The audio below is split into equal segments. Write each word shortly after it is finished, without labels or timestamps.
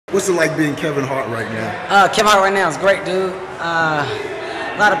What's it like being Kevin Hart right now? Kevin Hart right now is great, dude.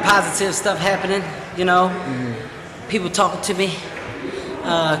 A lot of positive stuff happening, you know. People talking to me.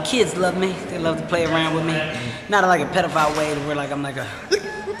 Kids love me. They love to play around with me. Not in like a pedophile way where like I'm like a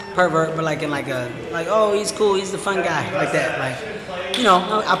pervert, but like in like oh, he's cool, he's the fun guy, like that. Like, you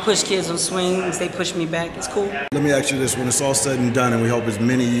know, I push kids on swings, they push me back. It's cool. Let me ask you this: when it's all said and done, and we hope it's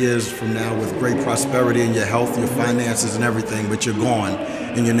many years from now with great prosperity in your health, your finances, and everything, but you're gone,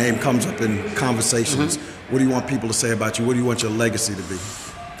 and your name comes up in conversations, what do you want people to say about you? What do you want your legacy to be?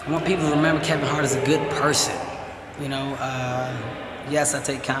 I want people to remember Kevin Hart as a good person. You know, yes, I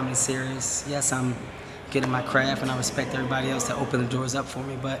take comedy serious. Yes, I'm good at my craft, and I respect everybody else that opened the doors up for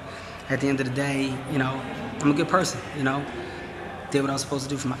me. But at the end of the day, you know, I'm a good person. You know, did what I was supposed to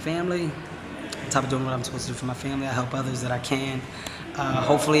do for my family. On top of doing what I'm supposed to do for my family, I help others that I can.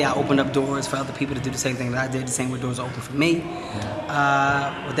 Hopefully, I opened up doors for other people to do the same thing that I did. The same way doors are open for me.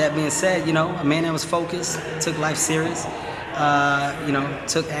 With that being said, you know, a man that was focused, took life serious. You know,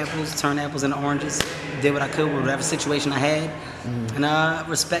 took apples, turned apples into oranges, did what I could with whatever situation I had, and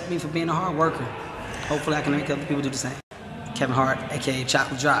respect me for being a hard worker. Hopefully I can make other people do the same. Kevin Hart, aka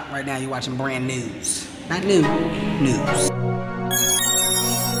Chocolate Drop. Right now you're watching Brand News. Not new, news.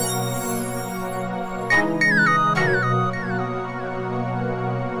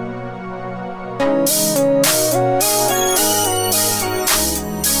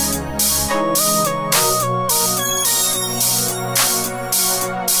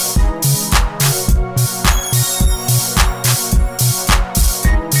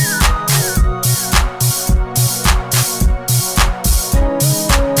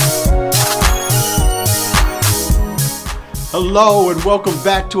 Hello and welcome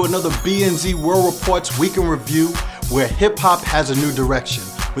back to another BNz World Report's Week in Review, where hip-hop has a new direction,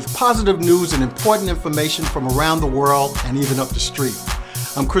 with positive news and important information from around the world and even up the street.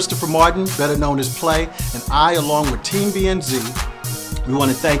 I'm Christopher Martin, better known as Play, and I, along with Team BNz, we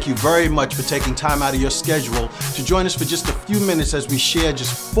want to thank you very much for taking time out of your schedule to join us for just a few minutes as we share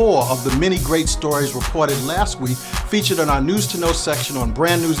just 4 of the many great stories reported last week, featured on our News to Know section on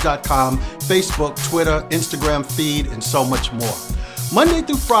brandnews.com, Facebook, Twitter, Instagram feed, and so much more. Monday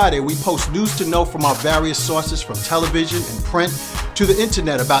through Friday, we post news to know from our various sources, from television and print to the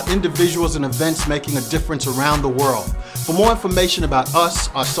internet, about individuals and events making a difference around the world. For more information about us,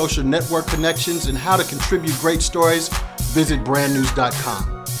 our social network connections, and how to contribute great stories, visit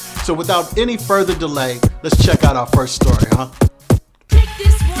brandnews.com. So without any further delay, let's check out our first story, huh?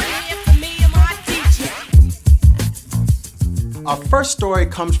 Our first story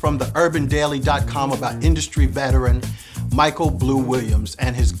comes from the urbandaily.com about industry veteran Michael Blue Williams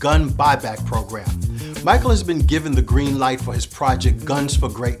and his gun buyback program. Michael has been given the green light for his project Guns for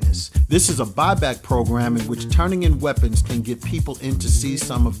Greatness. This is a buyback program in which turning in weapons can get people in to see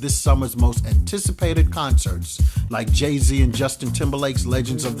some of this summer's most anticipated concerts, like Jay-Z and Justin Timberlake's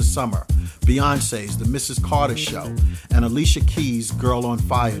Legends of the Summer, Beyonce's The Mrs. Carter Show, and Alicia Keys' Girl on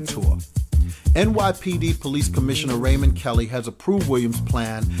Fire tour. NYPD Police Commissioner Raymond Kelly has approved Williams'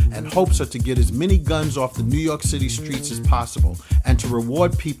 plan and hopes are to get as many guns off the New York City streets as possible and to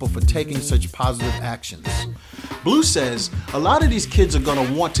reward people for taking such positive actions. Blue says a lot of these kids are going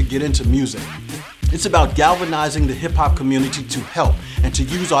to want to get into music. It's about galvanizing the hip-hop community to help and to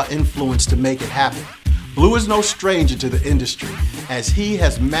use our influence to make it happen. Blue is no stranger to the industry, as he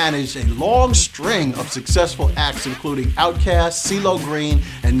has managed a long string of successful acts including Outkast, CeeLo Green,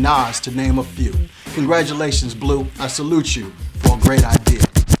 and Nas, to name a few. Congratulations, Blue. I salute you for a great idea.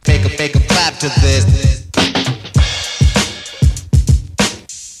 Make a clap to this.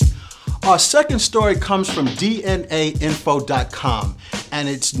 Our second story comes from DNAinfo.com, and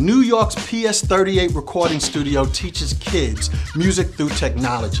it's New York's P.S. 38 recording studio teaches kids music through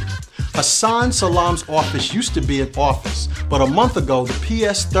technology. Hassan Salaam's office used to be an office, but a month ago, the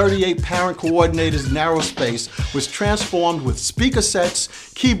P.S. 38 parent coordinator's narrow space was transformed with speaker sets,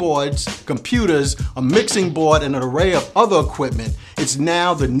 keyboards, computers, a mixing board, and an array of other equipment. It's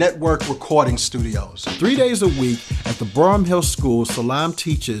now the Network Recording Studios. 3 days a week at the Burham Hill School, Salaam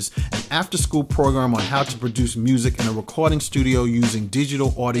teaches an after-school program on how to produce music in a recording studio using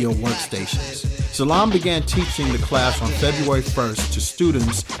digital audio workstations. Salaam began teaching the class on February 1st to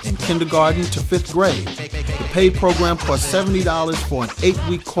students in kindergarten to 5th grade. The paid program costs $70 for an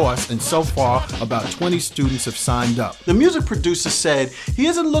 8-week course, and so far, about 20 students have signed up. The music producer said he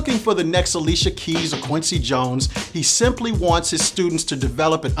isn't looking for the next Alicia Keys or Quincy Jones. He simply wants his students to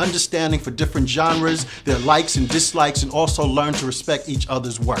develop an understanding for different genres, their likes and dislikes, and also learn to respect each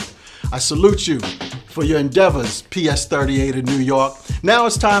other's work. I salute you for your endeavors, PS 38 in New York. Now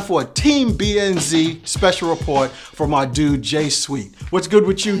it's time for a Team BNz special report from our dude, Jay Sweet. What's good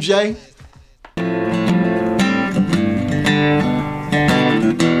with you, Jay?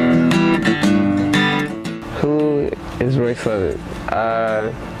 Who is Royce Lovett?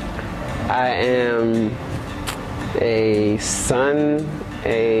 I am a son,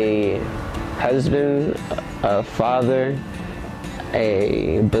 a husband, a father,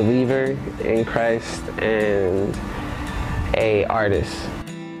 a believer in Christ, and a artist.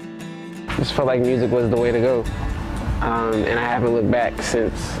 I just felt like music was the way to go, and I haven't looked back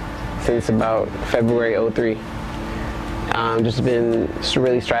since about February '03. Just been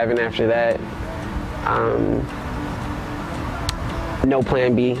really striving after that. No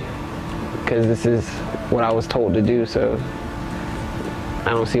plan B, because this is what I was told to do, so I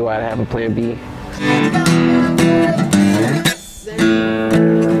don't see why I'd have a plan B.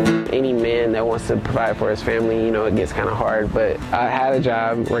 Any man that wants to provide for his family, you know, it gets kind of hard, but I had a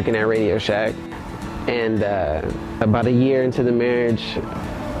job working at Radio Shack, and about a year into the marriage,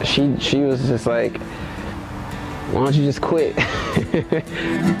 she was just like, why don't you just quit?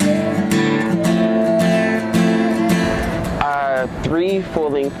 3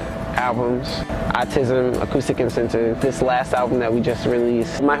 full-length albums, Autism, Acoustic and Center. This last album that we just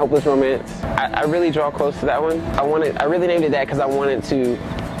released, My Hopeless Romance, I really draw close to that one. I really named it that because I wanted to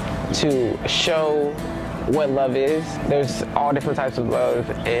show what love is. There's all different types of love,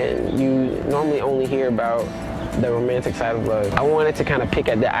 and you normally only hear about the romantic side of love. I wanted to kind of pick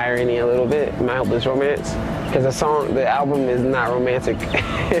at the irony a little bit, My Hopeless Romance, because the album is not romantic.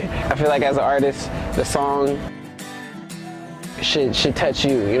 I feel like as an artist, the song should touch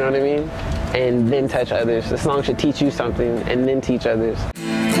you, you know what I mean? And then touch others. The song should teach you something and then teach others.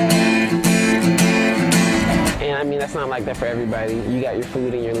 And I mean, that's not like that for everybody. You got your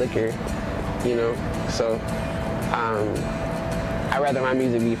food and your liquor, you know? So, I'd rather my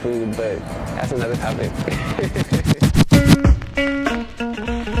music be food, but that's another topic.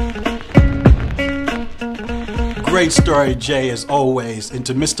 Great story, Jay, as always. And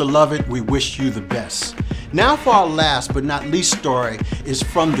to Mr. Lovett, we wish you the best. Now for our last but not least story is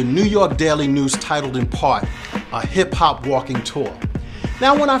from the New York Daily News, titled in part, A Hip-Hop Walking Tour.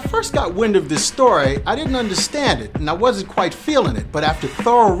 Now, when I first got wind of this story, I didn't understand it and I wasn't quite feeling it, but after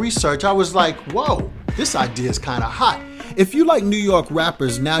thorough research, I was like, whoa, this idea is kind of hot. If you like New York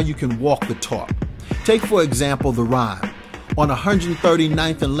rappers, now you can walk the talk. Take, for example, The Rhyme. On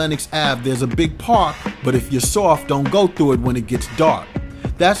 139th and Lenox Ave, there's a big park, but if you're soft, don't go through it when it gets dark.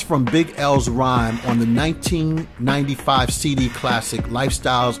 That's from Big L's Rhyme on the 1995 CD classic,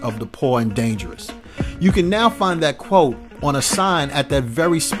 Lifestyles of the Poor and Dangerous. You can now find that quote on a sign at that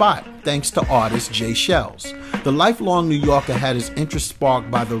very spot, thanks to artist Jay Shells. The lifelong New Yorker had his interest sparked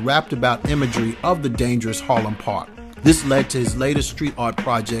by the rapped-about imagery of the dangerous Harlem Park. This led to his latest street art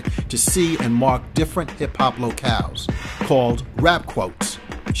project to see and mark different hip-hop locales, called Rap Quotes.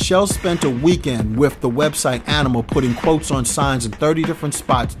 Shell spent a weekend with the website Animal putting quotes on signs in 30 different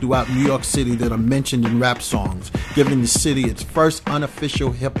spots throughout New York City that are mentioned in rap songs, giving the city its first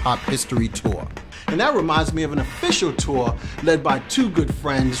unofficial hip-hop history tour. And that reminds me of an official tour led by 2 good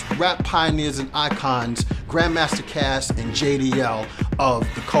friends, rap pioneers and icons, Grandmaster Cass and JDL of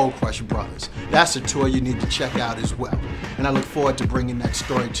the Cold Crush Brothers. That's a tour you need to check out as well. And I look forward to bringing that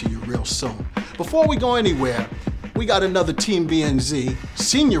story to you real soon. Before we go anywhere, we got another Team BNz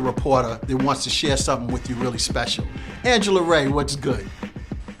senior reporter that wants to share something with you really special. Angela Ray, what's good?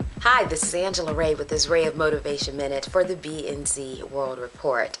 Hi, this is Angela Ray with this Ray of Motivation Minute for the BNz World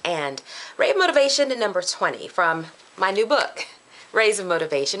Report. And Ray of Motivation number 20 from my new book, Rays of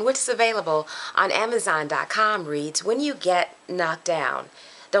Motivation, which is available on Amazon.com, reads, when you get knocked down,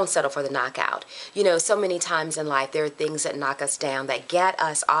 don't settle for the knockout. You know, so many times in life there are things that knock us down, that get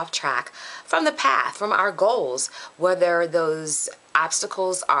us off track from the path, from our goals, whether those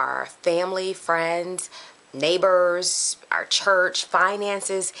obstacles are family, friends, neighbors, our church,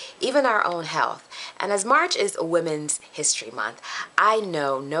 finances, even our own health. And as March is Women's History Month, I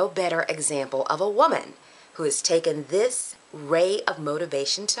know no better example of a woman who has taken this ray of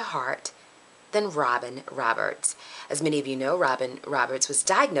motivation to heart than Robin Roberts. As many of you know, Robin Roberts was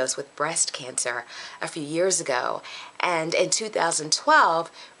diagnosed with breast cancer a few years ago, and in 2012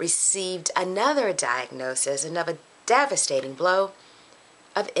 received another diagnosis, another devastating blow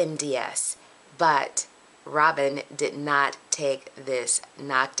of MDS. But Robin did not take this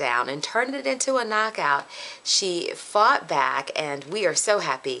knockdown and turned it into a knockout. She fought back, and we are so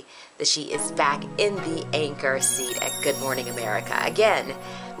happy that she is back in the anchor seat at Good Morning America. Again,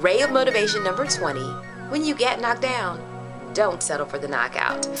 Ray of Motivation number 20, when you get knocked down, Don't settle for the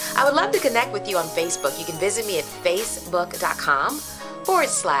knockout. I would love to connect with you on Facebook. You can visit me at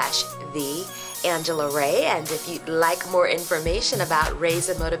facebook.com/The Angela Ray. And if you'd like more information about Rays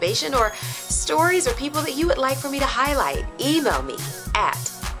of Motivation or stories or people that you would like for me to highlight, email me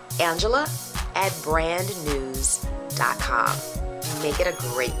at angela@brandnews.com. Make it a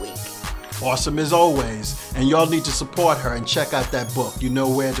great week. Awesome as always. And y'all need to support her and check out that book. You know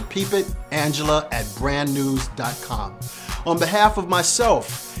where to peep it, angela@brandnews.com. On behalf of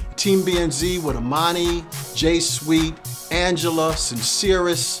myself, Team BNz with Amani, J Sweet, Angela,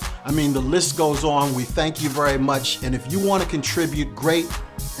 Sincerus, the list goes on. We thank you very much. And if you want to contribute great,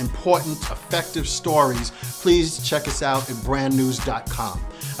 important, effective stories, please check us out at brandnews.com.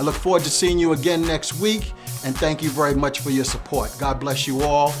 I look forward to seeing you again next week. And thank you very much for your support. God bless you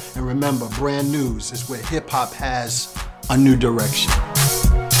all. And remember, Brand News is where hip-hop has a new direction.